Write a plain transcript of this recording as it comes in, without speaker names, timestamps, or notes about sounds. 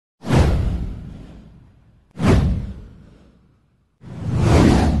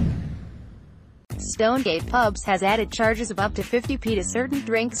Stonegate Pubs has added charges of up to 50p to certain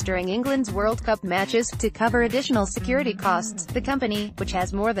drinks during England's World Cup matches, to cover additional security costs. The company, which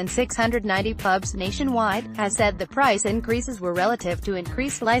has more than 690 pubs nationwide, has said the price increases were relative to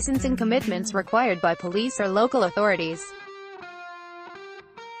increased licensing commitments required by police or local authorities.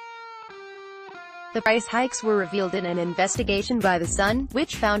 The price hikes were revealed in an investigation by The Sun,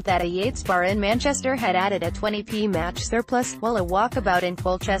 which found that a Yates bar in Manchester had added a 20p match surplus, while a Walkabout in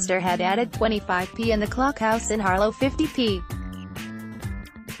Colchester had added 25p and the Clockhouse in Harlow 50p.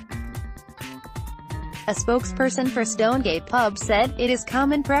 A spokesperson for Stonegate Pubs said, "It is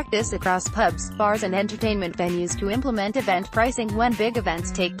common practice across pubs, bars and entertainment venues to implement event pricing when big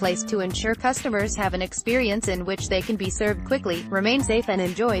events take place to ensure customers have an experience in which they can be served quickly, remain safe and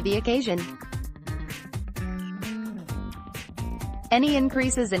enjoy the occasion. Any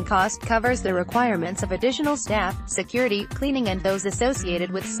increases in cost covers the requirements of additional staff, security, cleaning and those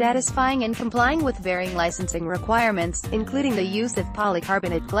associated with satisfying and complying with varying licensing requirements, including the use of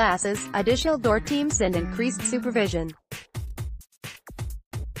polycarbonate glasses, additional door teams and increased supervision.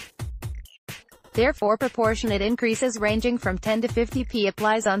 Therefore proportionate increases ranging from 10 to 50p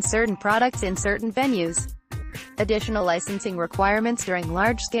applies on certain products in certain venues. Additional licensing requirements during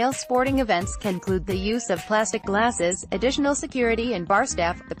large-scale sporting events can include the use of plastic glasses, additional security and bar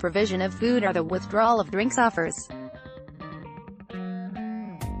staff, the provision of food or the withdrawal of drinks offers."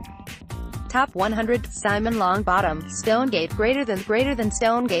 Top 100, Simon Longbottom, Stonegate greater than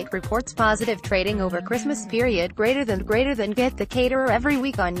Stonegate reports positive trading over Christmas period greater than get the caterer every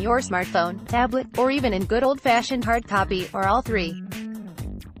week on your smartphone, tablet, or even in good old-fashioned hard copy, or all three.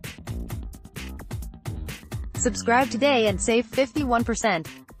 Subscribe today and save 51%.